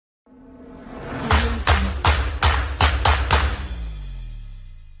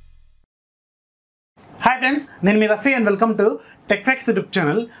Hi friends, నేను మీ Rafi and welcome to TechFacts YouTube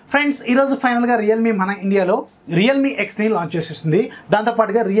channel. Friends, ఈ రోజు ఫైనల్ గా Realme మన ఇండియాలో Realme X ని లాంచ్ చేసేసింది. దాంతో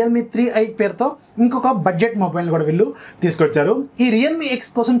పాటుగా Realme 3i పేరుతో ఇంకొక బడ్జెట్ మొబైల్ కూడా వీళ్ళు తీసుకొచ్చారు. ఈ Realme X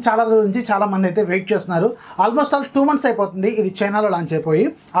కోసం చాలా రోజుల నుంచి చాలా మంది అయితే వెయిట్ చేస్తున్నారు. ఆల్మోస్ట్ 2 months అయిపోతుంది ఇది చైనాలో లాంచ్ అయిపోయి.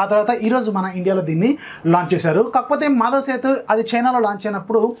 ఆ తర్వాత ఈ రోజు మన ఇండియాలో దీన్ని లాంచ్ చేశారు. కాకపోతే మాదోసేతు అది చైనాలో లాంచ్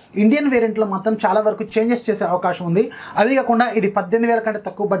అయినప్పుడు ఇండియన్ వేరియంట్ లో మాత్రం చాలా వరకు చేంజెస్ చేసే అవకాశం ఉంది. అది కాకుండా ఇది 18,000 కంటే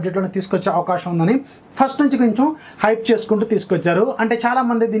తక్కువ బడ్జెట్ లోనే తీసుకొచ్చే అవకాశం ఉందని ఫస్ట్ నుంచి కొంచెం హైప్ చేసుకుంటూ తీసుకొచ్చారు. అంటే చాలా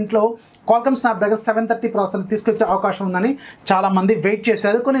మంది దీంట్లో Qualcomm Snapdragon 730 ప్రాసెసర్ తీసుకొచ్చే అవకాశం ఉందని చాలా మంది వెయిట్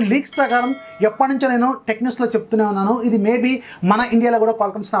చేశారు. కొన్ని లీక్స్ ప్రకారం ఎప్పటి నుంచో నేను టెక్నిక్స్లో చెప్తూనే ఉన్నాను, ఇది మేబీ మన ఇండియాలో కూడా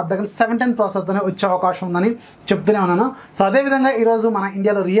Qualcomm Snapdragon 710 ప్రాసెసర్తోనే వచ్చే అవకాశం ఉందని చెప్తూనే ఉన్నాను. సో అదేవిధంగా ఈరోజు మన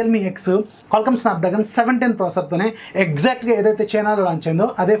ఇండియాలో Realme X Qualcomm Snapdragon 710 ప్రాసెసర్తోనే ఎగ్జాక్ట్గా ఏదైతే చైనాలో లాంచ్ అయిందో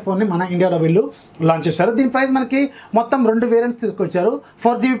అదే ఫోన్ని మన ఇండియాలో వీళ్ళు లాంచ్ చేశారు. దీని ప్రైస్ మనకి మొత్తం 2 వేరియంట్స్ తీసుకొచ్చారు.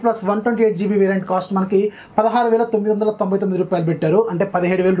 4GB plus 128GB variant cost మనకి 16,999 రూపాయలు పెట్టారు, అంటే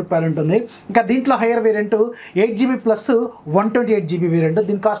 17,000 రూపాయలు ఉంటుంది. ఇంకా దీంట్లో hire variant 8GB plus 128GB variant,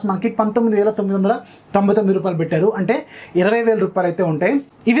 దీని కాస్ట్ మనకి 19,999 రూపాయలు పెట్టారు, అంటే 20,000 రూపాయలు అయితే ఉంటాయి.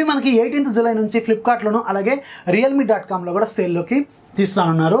 ఇవి మనకి 18th జూలై నుంచి ఫ్లిప్కార్ట్లోను అలాగే realme.com కూడా సేల్లోకి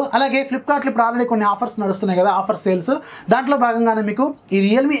తీసుకురానున్నారు. అలాగే ఫ్లిప్కార్ట్లో ఇప్పుడు ఆల్రెడీ కొన్ని ఆఫర్స్ నడుస్తున్నాయి కదా, ఆఫర్ సేల్స్. దాంట్లో భాగంగానే మీకు ఈ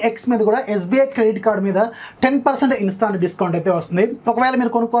Realme X మీద కూడా SBI క్రెడిట్ కార్డు మీద 10% ఇన్స్టాంట్ డిస్కౌంట్ అయితే వస్తుంది. ఒకవేళ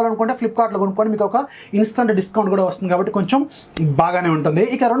మీరు కొనుక్కోవాలనుకుంటే ఫ్లిప్కార్ట్లో కొనుక్కోండి, మీకు ఒక ఇన్స్టాంట్ డిస్కౌంట్ కూడా వస్తుంది కాబట్టి కొంచెం బాగానే ఉంటుంది.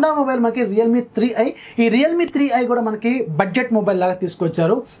 ఇక రెండవ మొబైల్ మనకి Realme 3i. ఈ Realme 3i కూడా మనకి బడ్జెట్ మొబైల్ లాగా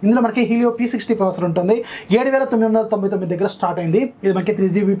తీసుకొచ్చారు. ఇందులో మనకి Helio P60 ప్రాసెసర్ ఉంటుంది. 7,999 దగ్గర స్టార్ట్ అయింది. ఇది మనకి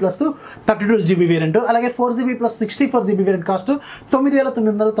 3GB ప్లస్ 32GB వేరియంట్, అలాగే 4GB plus 64GB variant cost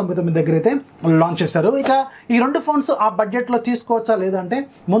 9,999 దగ్గర అయితే లాంచ్ చేశారు. ఇక ఈ రెండు ఫోన్స్ ఆ బడ్జెట్లో తీసుకోవచ్చా లేదంటే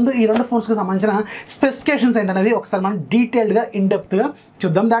ముందు ఈ రెండు ఫోన్స్కి సంబంధించిన స్పెసిఫికేషన్స్ ఏంటనేది ఒకసారి మనం డీటెయిల్డ్గా ఇన్డెప్త్గా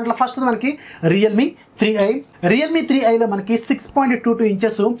చూద్దాం. దాంట్లో ఫస్ట్ మనకి Realme 3i. Realme 3iలో మనకి 6.22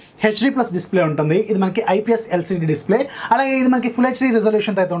 ఇంచెస్ HD ప్లస్ డిస్ప్లే ఉంటుంది. ఇది మనకి IPS LCD డిస్ప్లే. అలాగే ఇది మనకి ఫుల్ HD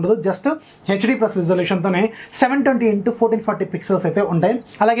రిజల్యూషన్తో అయితే ఉండదు, just HD plus రిజల్యూషన్తోనే 720x1440 pixels అయితే ఉంటాయి.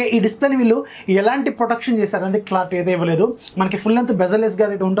 అలాగే ఈ డిస్ప్లేని వీళ్ళు ఎలాంటి ప్రొటెక్షన్ చేశారనేది క్లారిటీ అయితే ఇవ్వలేదు. మనకి ఫుల్ లెంత్ బెజల్లెస్గా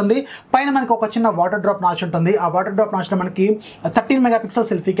అయితే ఉంటుంది. పైన మనకి ఒక చిన్న వాటర్ డ్రాప్ నాచ్ ఉంటుంది. ఆ వాటర్ డ్రాప్ నాచ్లో మనకి 13 మెగాపిక్సెల్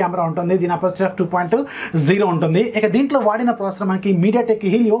సెల్ఫీ కెమెరా ఉంటుంది. దీని అపర్చర్ 2.0 ఉంటుంది. ఇక దీంట్లో వాడిన ప్రాసెసర్ మనకి MediaTek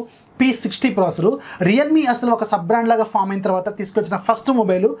Helio P60 processor. Realme అసలు ఒక సబ్ బ్రాండ్ లాగా ఫామ్ అయిన తర్వాత తీసుకొచ్చిన ఫస్ట్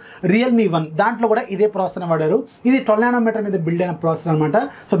మొబైల్ Realme 1, దాంట్లో కూడా ఇదే ప్రాసెసర్ వాడారు. ఇది 12 nanometer మీద బిల్డ్ అయిన ప్రాసెసర్ అనమాట.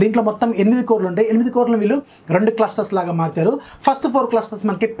 సో దీంట్లో మొత్తం 8 కోర్లు ఉంటాయి. 8 కోర్లు వీళ్ళు 2 క్లస్టర్స్ లాగా మార్చారు. ఫస్ట్ 4 క్లస్టర్స్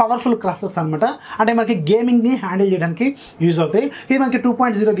మనకి పవర్ఫుల్ క్లస్టర్స్ అనమాట, అంటే మనకి గేమింగ్ని హ్యాండిల్ చేయడానికి యూజ్ అవుతాయి. ఇది మనకి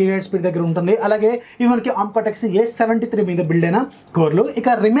 2.0 GHz స్పీడ్ దగ్గర ఉంటుంది. అలాగే ఇవి మనకి Cortex A73 మీద బిల్డ్ అయిన కోర్లు. ఇక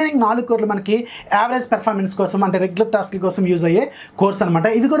రిమైనింగ్ 4 కోర్లు మనకి యావరేజ్ పెర్ఫార్మెన్స్ కోసం, అంటే రెగ్యులర్ టాస్క్ కోసం యూజ్ అయ్యే కోర్స్ అనమాట.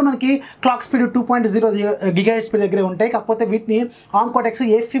 ఇవి కూడా మనకి క్లాక్ స్పీడ్ 2.0 GHz స్పీడ్ దగ్గరే ఉంటాయి. కాకపోతే వీటిని Cortex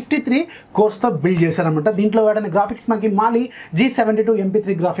A53 కోర్స్తో బిల్డ్ చేశారనమాట. దీంట్లో వాడిన గ్రాఫిక్స్ మనకి మాలి G72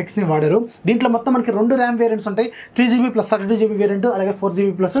 MP3 గ్రాఫిక్స్ని వాడారు. దీంట్లో మొత్తం మనకి 2 ర్యామ్ వేరియంట్స్ ఉంటాయి. 3GB ప్లస్ 32GB వేరియంట్, అలాగే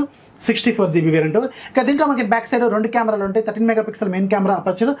 4GB ప్లస్ 64GB వేరియంట్. ఇక దీంట్లో మనకి బ్యాక్ సైడ్ 2 కెమెరాలు ఉంటాయి. 13 మెగాపిక్సెల్ మెయిన్ కెమెరా,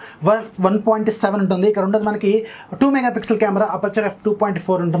 అపర్చర్ 1.7 ఉంటుంది. ఇక రెండోది మనకి 2 మెగాపిక్సెల్ కెమెరా, అపర్చర్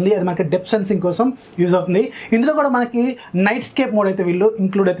f2.4 ఉంటుంది. అది మనకి డెప్త్ సెన్సింగ్ కోసం యూజ్ అవుతుంది. ఇందులో కూడా మనకి నైట్ స్కేప్ మోడ్ అయితే వీళ్ళు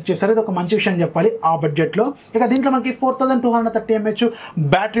ఇంక్లూడ్ అయితే చేశారు. ఇది ఒక మంచి విషయం చెప్పాలి ఆ బడ్జెట్లో. ఇక దీంట్లో మనకి 4230 mAh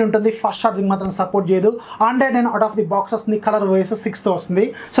బ్యాటరీ ఉంటుంది. ఫాస్ట్ ఛార్జింగ్ మాత్రం సపోర్ట్ చేయదు. Android 9 out of the box వస్తుంది. కలర్ వాయిస్ 6తో వస్తుంది.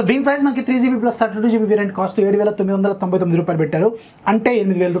 సో దీని ప్రైస్ మనకి 3GB plus 32GB variant cost 7,999 రూపాయలు పెట్టారు, అంటే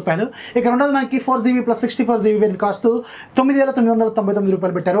 8,000 రూపాయలు. ఇక రెండోది మనకి 4GB plus 64GB variant cost 9,999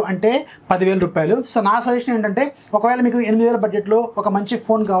 రూపాయలు పెట్టారు, అంటే 10,000 రూపాయలు. సో నా సజెషన్ ఏంటంటే ఒకవేళ మీకు 8,000 బడ్జెట్లో ఒక మంచి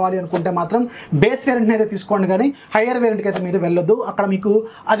ఫోన్ కావాలి అనుకుంటే మాత్రం బేస్ వేరియంట్ని అయితే తీసుకోండి, కానీ హయ్యర్ వేరియంట్కి అయితే మీరు వెళ్ళొద్దు. అక్కడ మీకు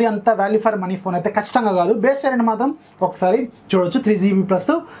అది అంత వాల్యూ ఫర్ మనీ ఫోన్ అయితే ఖచ్చితంగా కాదు. బేస్ వేరియంట్ మాత్రం ఒకసారి చూడొచ్చు, 3GB ప్లస్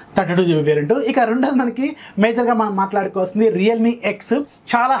 32GB వేరియంట్. ఇక రెండోది మనకి మేజర్గా మనం మాట్లాడుకోవాల్సింది Realme X.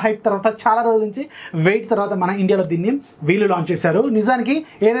 చాలా హైప్ తర్వాత, చాలా రోజుల నుంచి వెయిట్ తర్వాత మన ఇండియాలో దీన్ని వీళ్ళు లాంచ్ చేశారు. నిజానికి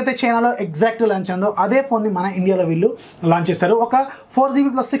ఏదైతే చైనాలో ఎగ్జాక్ట్ లాంచ్ అయిందో అదే ఫోన్ని మన ఇండియాలో వీళ్ళు లాంచ్ చేశారు. ఒక 4GB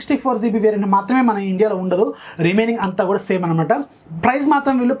ప్లస్ 64GB వేరియంట్ మాత్రమే మన ఇండియాలో ఉండదు, రిమైనింగ్ అంతా కూడా సేమ్ అనమాట. ప్రైస్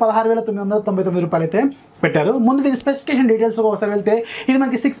మాత్రం వీళ్ళు 16,999 రూపాయలు అయితే పెట్టారు. ముందు దీని స్పెసిఫికేషన్ డీటెయిల్స్ ఒకసారి వెళ్తే ఇది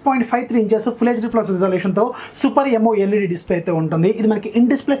మనకి 6.53 inches full HD plus రిజల్యూషన్తో super MOLED display అయితే ఉంటుంది. ఇది మనకి ఇన్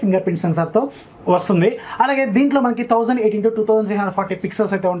డిస్ప్లే ఫింగర్ ప్రింట్ సెన్సార్తో వస్తుంది. అలాగే దీంట్లో మనకి 1080x2340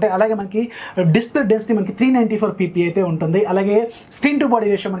 పిక్సెల్స్ అయితే ఉంటాయి. అలాగే మనకి డిస్ప్లే డెన్సిటీ మనకి 394 ppi అయితే ఉంటుంది. అలాగే స్క్రీన్ టు బాడీ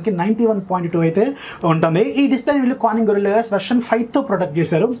రేషియో మనకి 91.2 అయితే ఉంటుంది. ఈ డిస్ప్లేని వీళ్ళు Corning Gorilla Glass version 5తో protect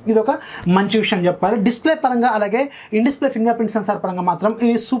చేశారు. ఇది ఒక మంచి విషయం చెప్పాలి. డిస్ప్లే పరంగా అలాగే in display finger print censor పరంగా మాత్రం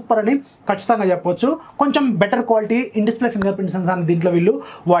ఇది సూపర్ అని ఖచ్చితంగా చెప్పొచ్చు. కొంచెం కొంచెం better quality in display finger print censor దీంట్లో వీళ్ళు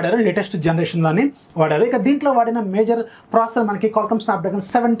వాడారు, లేటెస్ట్ జనరేషన్లోని వాడారు. ఇక దీంట్లో వాడిన మేజర్ ప్రాసెసర్ మనకి Qualcomm Snapdragon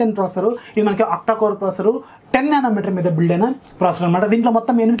 710 ప్రాసెసర్. ఇది మనకి ఆక్టా కోర్ ప్రాసెసర్, 10 నానోమీటర్ మీద బిల్డ్ అయిన ప్రాసెసర్ అనమాట. దీంట్లో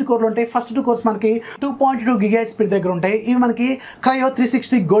మొత్తం 8 కోర్లు ఉంటాయి. ఫస్ట్ 2 కోర్స్ మనకి 2.2 GHz స్పీడ్ దగ్గర ఉంటాయి. ఇవి మనకి క్రయో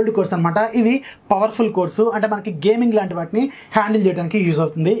 360 గోల్డ్ కోర్స్ అనమాట. ఇవి పవర్ఫుల్ కోర్సు, అంటే మనకి గేమింగ్ లాంటి వాటిని హ్యాండిల్ చేయడానికి యూజ్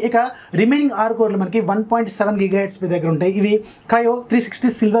అవుతుంది. ఇక రిమైనింగ్ 6 కోర్లు మనకి 1.7 GHz స్పీడ్ దగ్గర ఉంటాయి. ఇవి క్రయో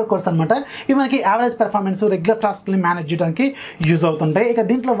 360 సిల్వర్ కోర్స్ అనమాట. ఇవి మనకి యావరేజ్ పెర్ఫార్మెన్స్, రెగ్యులర్ టాస్క్ని మేనేజ్ చేయడానికి యూజ్ అవుతుంటాయి. ఇక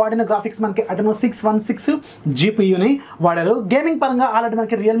దీంట్లో వాడిన గ్రాఫిక్స్ మనకి Adreno 616 GPUని వాడారు. గేమింగ్ పరంగా ఆల్రెడీ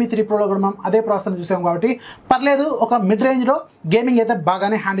మనకి Realme 3 Proలో కూడా మనం అదే ప్రాసెసర్ చూసాం కాబట్టి పర్లేదు, ఒక మిడ్ రేంజ్లో గేమింగ్ అయితే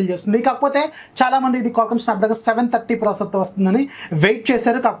బాగానే హ్యాండిల్ చేస్తుంది. కాకపోతే చాలామంది ఇది Qualcomm Snapdragon 730 ప్రాసెసర్తో వస్తుందని వెయిట్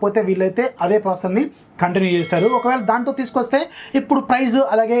చేశారు. కాకపోతే వీళ్ళైతే అదే ప్రాసెసర్ని కంటిన్యూ చేస్తారు. ఒకవేళ దాంతో తీసుకొస్తే ఇప్పుడు ప్రైస్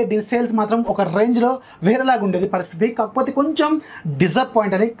అలాగే దీని సేల్స్ మాత్రం ఒక రేంజ్లో వేరేలాగా ఉండేది పరిస్థితి. కాకపోతే కొంచెం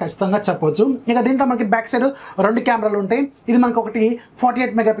డిసప్పాయింట్ అని ఖచ్చితంగా చెప్పవచ్చు. ఇక దీంట్లో మనకి బ్యాక్ సైడ్ 2 కెమెరాలు ఉంటాయి. ఇది మనకి ఒకటి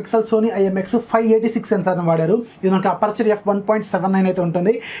 48 మెగాపిక్సెల్ సోనీ IMX 586 సెన్సార్ని వాడారు. ఇది మనకి అపర్చర్ f1.79 అయితే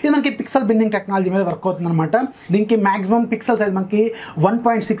ఉంటుంది. ఇది మనకి పిక్సెల్ బిండింగ్ టెక్నాలజీ మీద వర్క్ అవుతుంది అనమాట. దీనికి మాక్సిమం పిక్సెల్ సైజ్ మనకి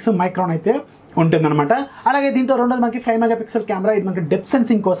 1.6 మైక్రాన్ అయితే ఉంటుందన్నమాట. అలాగే దీంట్లో రెండోది మనకి 5 మెగాపిక్సెల్ కెమెరా. ఇది మనకి డెప్త్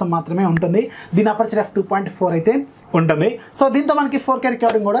సెన్సింగ్ కోసం మాత్రమే ఉంటుంది. దీని అపర్చర్ f2.4 అయితే ఉంటుంది. సో దీంతో మనకి 4K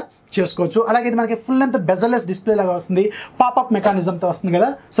రికార్డింగ్ కూడా చేసుకోవచ్చు. అలాగే ఇది మనకి ఫుల్ లెంత్ బెజల్లెస్ డిస్ప్లే లాగా వస్తుంది, పాపప్ మెకానిజంతో వస్తుంది కదా.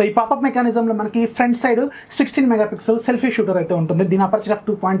 సో ఈ పాపప్ మెకానిజంలో మనకి front side 16 megapixel selfie shooter అయితే ఉంటుంది. దీని అపర్చర్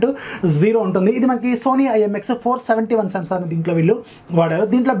f2.0 ఉంటుంది. ఇది మనకి సోనీ IMX 471 సెన్సార్ని దీంట్లో వీళ్ళు వాడారు.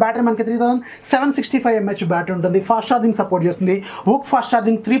 దీంట్లో బ్యాటరీ మనకి 3765 mAh బ్యాటరీ ఉంటుంది. ఫాస్ట్ ఛార్జింగ్ సపోర్ట్ చేస్తుంది. వుక్ ఫాస్ట్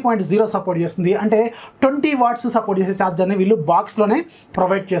ఛార్జింగ్ 3.0 సపోర్ట్ చేస్తుంది. అంటే 20 వాట్స్ సపోర్ట్ చేసే ఛార్జర్ని వీళ్ళు బాక్స్లోనే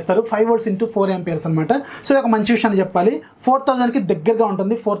ప్రొవైడ్ చేస్తారు. 5 volts into 4 amperes అనమాట. సో ఇది ఒక మంచి విషయాన్ని చెప్పాలి. 4000కి దగ్గరగా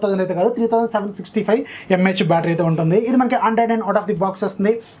ఉంటుంది. 4000 అయితే కాదు, 3765 mAh బ్యాటరీ అయితే ఉంటుంది. ఇది మనకి Android and out of the box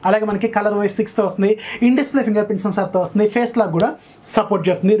వస్తుంది. అలాగే మనకి కలర్ వైజ్ 6తో వస్తుంది. ఇన్ డిస్ప్లే ఫింగర్ ప్రింట్ సెన్సార్తో వస్తుంది. ఫేస్ లాక్ కూడా సపోర్ట్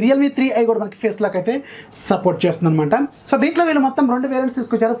చేస్తుంది. Realme 3i కూడా మనకి ఫేస్ లాక్ అయితే సపోర్ట్ చేస్తుంది అనమాట. సో దీంట్లో వీళ్ళు మొత్తం 2 వేరియంట్స్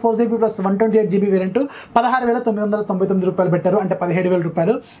తీసుకొచ్చారు. 4GB ప్లస్ 128GB వేరియంట్ 16,999 రూపాయలు పెట్టారు, అంటే 17,000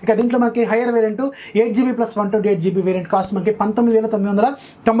 రూపాయలు. ఇక దీంట్లో మనకి hire variant 8GB plus 128GB variant cost మనకి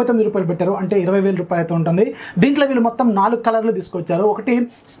 19,999 రూపాయలు పెట్టారు, అంటే 20,000 రూపాయలు అయితే ఉంటుంది. దీంట్లో వీళ్ళు మొత్తం 4 కలర్లు తీసుకొచ్చారు. ఒకటి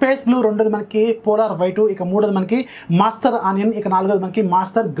స్పేస్ బ్లూ, రెండోది మనకి పోలార్ వైట్, ఇక మూడోది మనకి మాస్టర్ ఆనియన్, ఇక నాలుగోది మనకి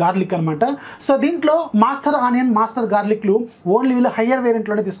మాస్టర్ గార్లిక్ అనమాట. సో దీంట్లో మాస్టర్ ఆనియన్, మాస్టర్ గార్లిక్లు ఓన్లీ వీళ్ళు హయ్యర్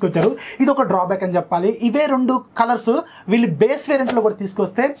వేరియంట్లోనే తీసుకొచ్చారు. ఇది ఒక డ్రాబ్యాక్ అని చెప్పాలి. ఇవే 2 కలర్స్ వీళ్ళు బేస్ వేరియంట్లో కూడా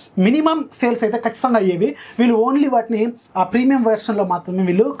తీసుకొస్తే మినిమం సేల్స్ అయితే ఖచ్చితంగా అయ్యేవి. వీళ్ళు ఓన్లీ వాటిని ఆ ప్రీమియం వెర్షన్లో మాత్రమే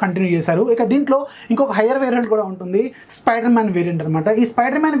వీళ్ళు కంటిన్యూ చేశారు. ఇక దీంట్లో ఇంకొక హయ్యర్ వేరియంట్ కూడా ఉంటుంది, స్పైడర్ మ్యాన్ వేరియంట్ అనమాట. ఈ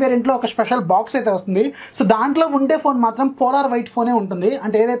స్పైడర్ మ్యాన్ వేరియంట్లో ఒక స్పెషల్ బాక్స్ అయితే వస్తుంది. సో దాంట్లో ఉండే ఫోన్ మాత్రం పోలార్ వైట్ ఫోనే ఉంటుంది.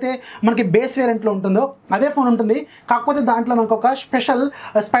 అంటే ఏదైతే మనకి బేస్ వేరియంట్లో ఉంటుందో అదే ఫోన్ ఉంటుంది. కాకపోతే దాంట్లో మనకు ఒక స్పెషల్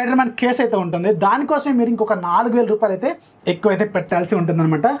స్పైడర్ మ్యాన్ కేస్ అయితే ఉంటుంది. దానికోసమే మీరు ఇంకొక 4,000 రూపాయలు అయితే ఎక్కువైతే పెట్టాల్సి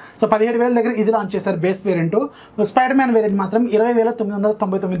ఉంటుందన్నమాట. సో 17,000 దగ్గర ఇది లాంచ్ చేశారు base variant. Spider man variant మాత్రం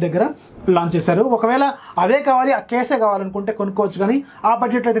 20,999 దగ్గర లాంచ్ చేశారు. ఒకవేళ అదే కావాలి, ఆ కేసే కావాలనుకుంటే కొనుక్కోవచ్చు, కానీ ఆ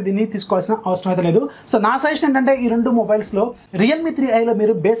బడ్జెట్లో అయితే దీన్ని తీసుకోవాల్సిన అవసరం అయితే లేదు. సో నా సజెషన్ ఏంటంటే ఈ 2 మొబైల్స్లో Realme 3iలో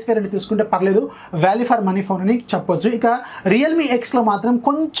మీరు బేస్ వేరియంట్ తీసుకుంటే పర్లేదు, వాల్యూ ఫర్ మనీ ఫోన్ అని చెప్పొచ్చు. ఇక Realme Xలో మాత్రం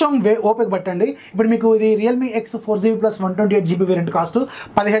కొంచెం ఓపిక పట్టండి. ఇప్పుడు మీకు ఇది Realme X 4GB plus 128GB variant cost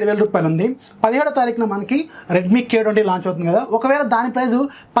 17,000 రూపాయలు ఉంది. 17వ తారీఖున మనకి Redmi K20 లాంచ్ అవుతుంది కదా. ఒకవేళ దాని ప్రైస్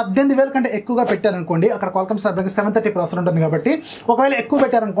 18,000 కంటే ఎక్కువగా పెట్టారనుకోండి, అక్కడ Qualcomm Snapdragon 730 ప్రాసెసర్ ఉంటుంది కాబట్టి ఒకవేళ ఎక్కువ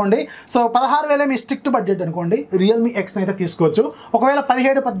పెట్టారనుకోండి, సో 16,000 మీ స్ట్రిక్ట్ బడ్జెట్ అనుకోండి, Realme X అయితే తీసుకోవచ్చు. ఒకవేళ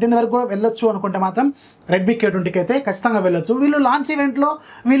 17-18 వరకు కూడా వెళ్ళొచ్చు అనుకుంటే మాత్రం Redmi K20కి అయితే ఖచ్చితంగా వెళ్ళొచ్చు. వీళ్ళు లాంచ్ ఈవెంట్లో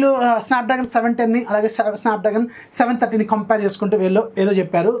వీళ్ళు Snapdragon 710ని అలాగే Snapdragon 730ని కంపేర్ చేసుకుంటూ వీళ్ళు ఏదో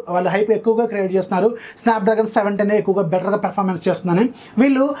చెప్పారు. వాళ్ళు హైప్ ఎక్కువగా క్రియేట్ చేస్తున్నారు. Snapdragon 710 ఎక్కువగా బెటర్గా పెర్ఫార్మెన్స్ చేస్తుందని.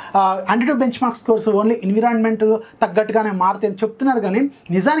 వీళ్ళు అంటిట్యూడ్ bench mark scores only environment తగ్గట్టుగానే మారుతాయి అని చెప్తున్నారు, కానీ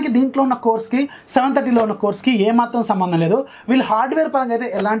నిజానికి దీంట్లో ఉన్న కోర్స్కి 730లో ఉన్న కోర్స్కి ఏమాత్రం సంబంధం లేదు. వీళ్ళు హార్డ్వేర్ పరంగా అయితే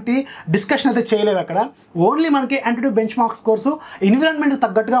ఎలాంటి డిస్కషన్ అయితే చేయలేదు అక్కడ. ఓన్లీ మనకి అంటిట్యూడ్ బెంచ్ మార్క్ స్కోర్స్ ఎన్విరాన్మెంట్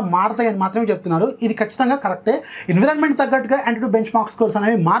తగ్గట్టుగా మారుతాయి అని మాత్రమే చెప్తున్నారు. ఇది ఖచ్చితంగా కరెక్టే. ఎన్విరాన్మెంట్ తగ్గట్టుగా అంటిట్యూడ్ బెంచ్ మార్క్ స్కోర్స్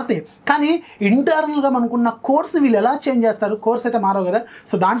అనేవి మారుతాయి, కానీ ఇంటర్నల్గా మనకున్న కోర్స్ని వీళ్ళు ఎలా చేంజ్ చేస్తారు? కోర్స్ అయితే మారవు కదా.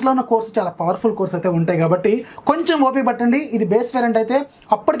 సో దాంట్లో ఉన్న కోర్స్ చాలా పవర్ఫుల్ కోర్స్ అయితే ఉంటాయి కాబట్టి కొంచెం ఓపిక పట్టండి. ఇది బేస్ వేరియంట్ అయితే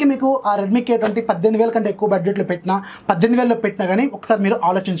అప్పటికి మీకు ఆ Redmi K20 18,000 కంటే ఎక్కువ బడ్జెట్లో పెట్టినా 18,000లో పెట్టినా కానీ ఒకసారి మీరు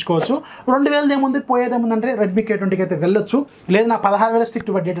ఆలోచించుకోవచ్చు. 2,000 ఏముంది, పోయేదేముందంటే Redmi K20కి అయితే వెళ్ళొచ్చు. లేదు నా 16,000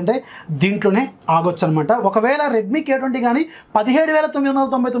 స్ట్రిక్ట్ బడ్జెట్ అంటే దీంట్లోనే ఆగొచ్చు అనమాట. ఒకవేళ Redmi K20 కానీ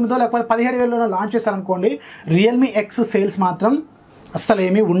 17,999 లేకపోతే 17,000లో లాంచ్ చేశారనుకోండి, Realme X సేల్స్ మాత్రం అస్సలు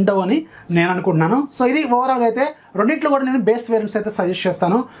ఏమీ ఉండవు అని నేను అనుకుంటున్నాను. సో ఇది ఓవరాల్గా అయితే రెండింటిలో కూడా నేను బేస్ వేరియంట్స్ అయితే సజెస్ట్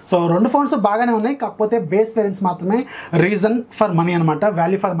చేస్తాను. సో 2 ఫోన్స్ బాగానే ఉన్నాయి, కాకపోతే బేస్ వేరియంట్స్ మాత్రమే రీజన్ ఫర్ మనీ అనమాట,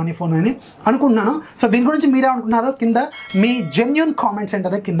 వాల్యూ ఫర్ మనీ ఫోన్ అని అనుకుంటున్నాను. సో దీని గురించి మీరే అనుకుంటున్నారో కింద మీ జెన్యూన్ కామెంట్స్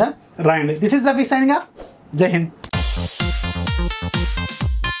ఏంటనే కింద రాయండి. This is Rafi signing off. జై హింద్.